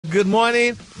Good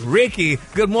morning, Rickey.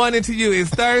 Good morning to you. It's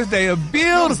Thursday, a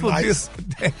beautiful, beautiful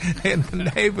day in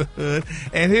the neighborhood.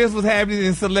 And here's what's happening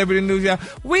in celebrity news, y'all.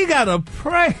 We got to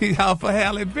pray, y'all, for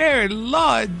Halle Berry.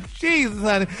 Lord Jesus,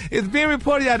 honey. It's being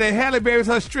reported, y'all, that Halle Berry's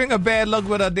her string of bad luck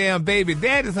with her damn baby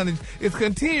daddies, honey. It's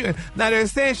continuing. Now, they're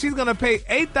saying she's going to pay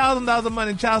 $8,000 a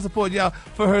month in child support, y'all,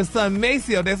 for her son,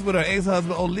 Maceo. That's with her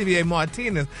ex-husband, Olivier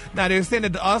Martinez. Now, they're saying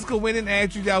that the Oscar-winning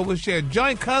actress, y'all, will share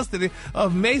joint custody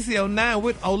of Maceo now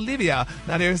with Olivia.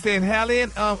 Now, they're saying Halle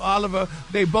and Oliver,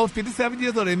 they both 57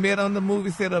 years old. They met on the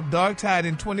movie set of Dark Tide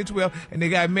in 2012, and they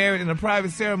got married in a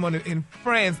private ceremony in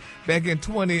France back in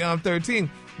 2013.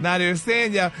 Now, they're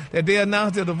saying, y'all, that they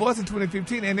announced their divorce in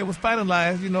 2015, and it was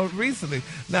finalized, recently.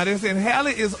 Now, they're saying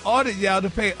Halle is ordered, y'all, to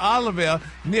pay Oliver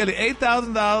nearly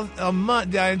 $8,000 a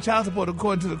month, y'all, in child support,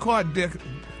 according to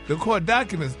the court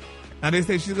documents. Now, they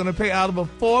say she's going to pay Oliver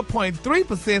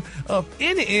 4.3% of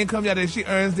any income, y'all, that she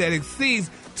earns that exceeds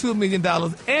 $2 million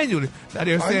annually. Now,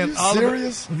 they're saying Oliver,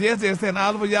 serious? Yes, they're saying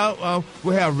Oliver, y'all,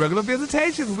 will have regular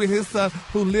visitations with his son,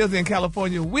 who lives in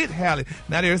California with Halle.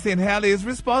 Now, they're saying Halle is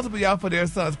responsible, y'all, for their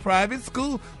son's private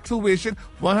school tuition,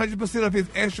 100% of his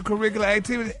extracurricular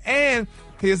activities, and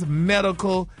his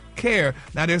medical care.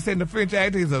 Now, they're saying the French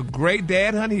actor is a great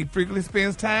dad, honey. He frequently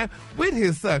spends time with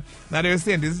his son. Now, they're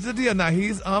saying this is the deal. Now,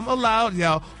 he's allowed,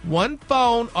 y'all, one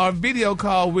phone or video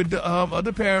call with the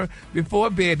other parent before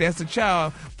bed. That's the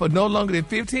child for no longer than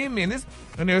 15 minutes.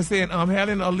 And they're saying Halle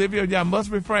and Olivia, y'all,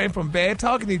 must refrain from bad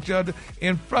talking to each other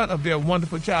in front of their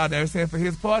wonderful child. They're saying for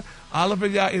his part, Oliver,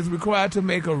 y'all, is required to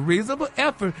make a reasonable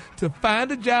effort to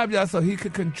find a job, y'all, so he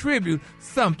could contribute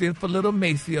something for little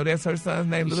Maceo. That's her son's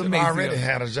name, little Maceo. Already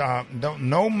had a job.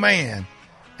 No man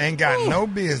ain't got no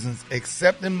business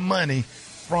accepting money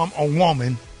from a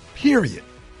woman, period.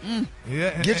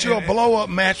 Yeah, Get you a blow-up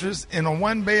mattress in a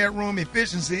one-bedroom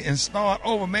efficiency and start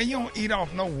over. Man, you don't eat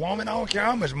off no woman. I don't care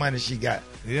how much money she got.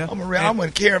 Yeah. I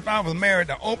wouldn't care if I was married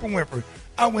to Oprah Winfrey.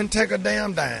 I wouldn't take a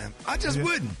damn dime. I just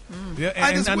wouldn't. Yeah,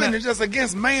 I just wouldn't. It's just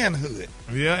against manhood.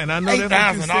 Yeah, and I know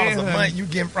that's what $8,000 a month you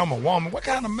getting from a woman. What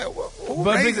kind of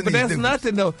But that's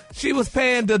nothing, though. She was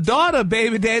paying the daughter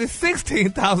baby daddy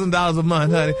 $16,000 a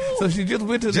month, honey. So she just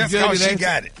went to the judge. Just because she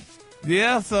got it.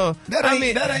 Yeah, so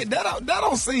that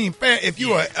don't seem fair. If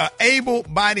you're an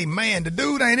able-bodied man, the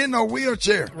dude ain't in no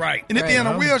wheelchair, right? And if you're in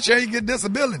a wheelchair, you get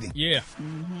disability. Yeah,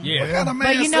 yeah. What kind of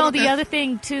man but the other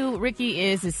thing too, Rickey,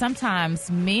 is sometimes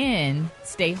men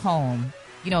stay home.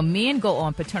 Men go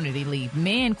on paternity leave.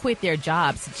 Men quit their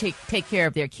jobs to take care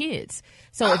of their kids.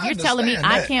 So if you're telling me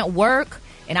I can't work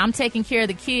and I'm taking care of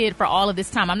the kid for all of this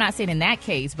time, I'm not saying in that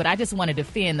case, but I just want to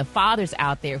defend the fathers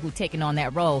out there who taking on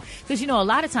that role. Because, a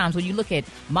lot of times when you look at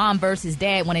mom versus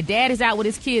dad, when a dad is out with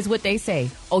his kids, what they say,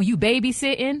 oh, you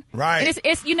babysitting? Right. And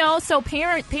it's so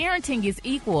parenting is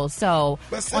equal. So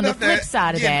on the flip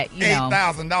side of that,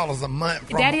 $8,000 a month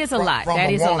from that is a lot.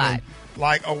 That is a lot.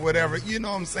 Like, or whatever, you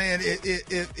know what I'm saying?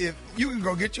 If you can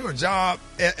go get you a job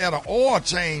at an oil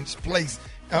change place,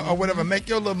 or whatever, make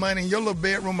your little money in your little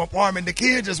bedroom apartment. The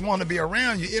kids just want to be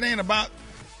around you. It ain't about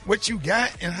what you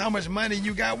got and how much money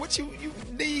you got. What you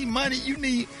need money.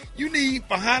 You need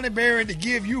for Halle Berry to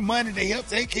give you money to help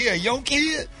take care of your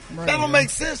kid. Right, that don't make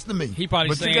sense to me. He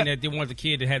probably saying that they want the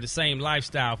kid to have the same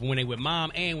lifestyle when they with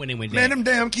mom and when they with dad. Man, them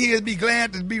damn kids be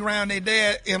glad to be around their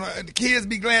dad. The kids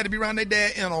be glad to be around their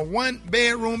dad in a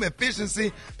one-bedroom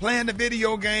efficiency, playing the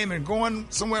video game and going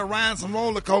somewhere riding some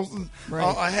roller coasters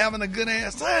or having a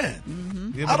good-ass time.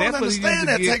 Mm-hmm. Yeah, I don't understand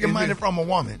that taking money from a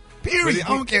woman. Period. I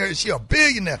don't care if she a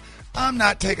billionaire. I'm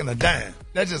not taking a dime.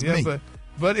 That's just me.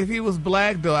 But if he was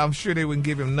black, though, I'm sure they wouldn't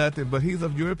give him nothing. But he's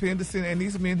of European descent, and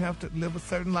these men have to live a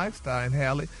certain lifestyle. And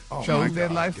Halle chose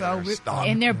that lifestyle with them.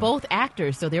 And they're both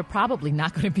actors, so they're probably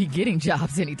not going to be getting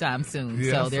jobs anytime soon.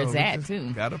 Yeah, so there's that,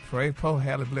 too. Got to pray. Poor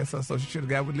Halle, bless her. So she should have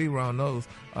got with Leroy on those.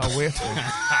 But anyway.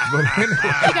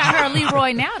 She got her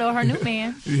Leroy now, though, her new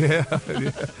man. Yeah.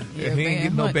 He ain't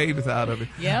getting no babies out of it.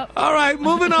 Yep. All right,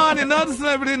 moving on. In other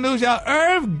celebrity news, y'all,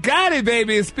 Irv Gotti,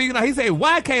 baby, is speaking. He said,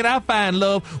 why can't I find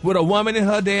love with a woman in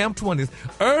her damn 20s?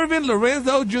 Irvin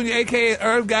Lorenzo Jr., a.k.a.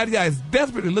 Irv Gotti, is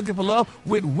desperately looking for love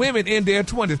with women in their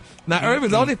 20s. Now, Irv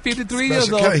is only 53 years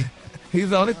old.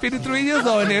 He's only 53 years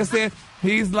old, and they're saying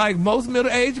he's like most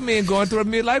middle-aged men going through a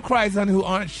midlife crisis, honey, who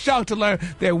aren't shocked to learn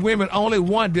that women only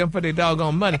want them for their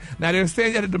doggone money. Now, they're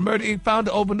saying that the Murder Inc.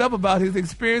 founder opened up about his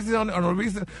experiences on a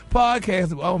recent podcast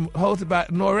hosted by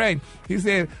Noreen. He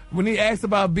said when he asked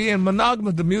about being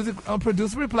monogamous, the music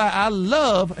producer replied, I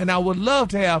would love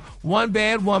to have one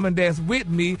bad woman that's with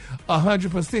me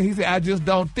 100%. He said, I just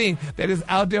don't think that it's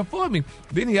out there for me.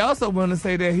 Then he also wanted to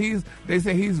say that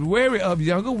he's wary of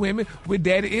younger women with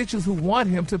daddy issues who want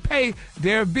him to pay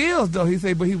there are bills, though. He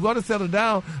said, but he want to settle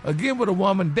down again with a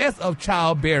woman that's of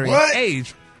childbearing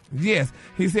age. Yes.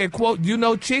 He said, quote, you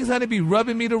know, chicks, honey, be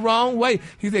rubbing me the wrong way.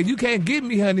 He said, you can't get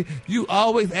me, honey. You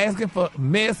always asking for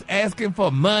mess, asking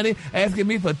for money, asking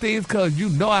me for things because you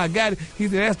know I got it. He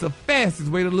said, that's the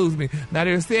fastest way to lose me. Now,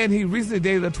 they're saying he recently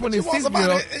dated a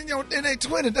 26-year-old. In their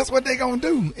 20, that's what they going to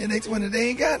do. In their 20, they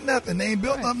ain't got nothing. They ain't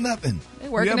built up nothing. They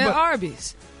working at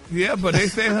Arby's. Yeah, but they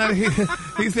said, honey,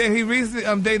 he said he recently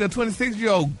dated a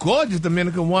 26-year-old gorgeous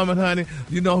Dominican woman, honey,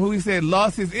 you know, who he said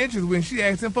lost his interest when she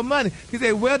asked him for money. He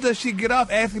said, where does she get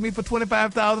off asking me for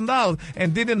 $25,000?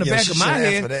 And then in the back of my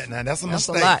head. For that now. That's a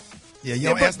mistake. A lot. Yeah, you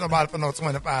don't ask nobody for no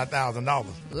 $25,000.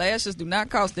 Lashes do not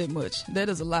cost that much. That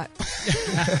is a lot.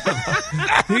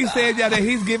 He said, that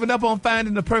he's giving up on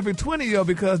finding the perfect 20-year-old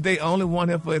because they only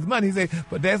want him for his money. He said,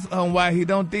 but that's why he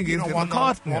don't think it's going to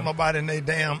cost him. Want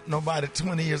nobody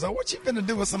 20 years old. What you finna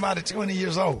do with somebody 20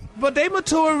 years old? But they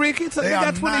mature, Ricky. So they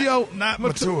got 20-year-old. Not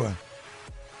mature.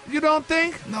 You don't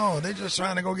think? No, they just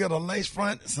trying to go get a lace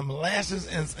front, some lashes,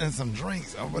 and some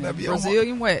drinks or whatever.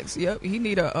 Brazilian wax. Yep, he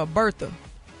need a Bertha.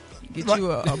 Get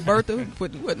you a Bertha,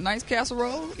 put a nice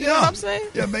casserole. You know what I'm saying?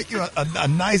 Yeah, make you a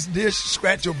nice dish,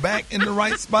 scratch your back in the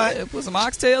right spot. Yeah, put some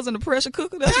oxtails in the pressure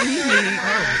cooker. That's what he needs.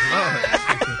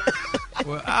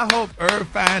 Well, I hope Herb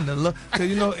find the look. Because,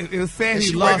 you know, it was saying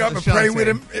he lost wake up and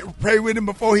pray with him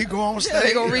before he go on stage. Yeah,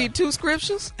 they going to read 2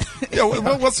 scriptures. Yeah,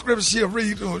 what scripture she'll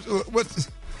read?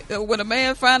 When a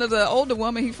man findeth an older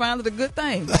woman, he findeth a good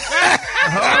thing.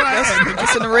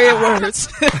 That's in the red words.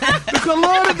 The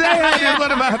color today is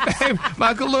one of my favorites.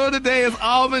 My color today is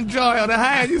almond joy. On the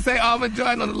high end, you say almond joy,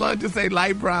 and on the low end, you say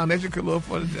light brown. That's your color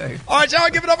for today. All right, y'all,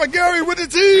 give it up for Gary with the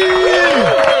T. All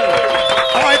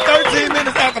right, 13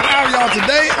 minutes after the hour, y'all.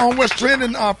 Today on what's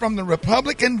trending from the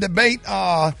Republican debate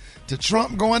to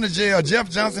Trump going to jail, Jeff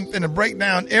Johnson finna break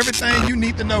down everything you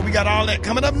need to know. We got all that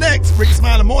coming up next. Rickey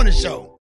Smiley Morning Show.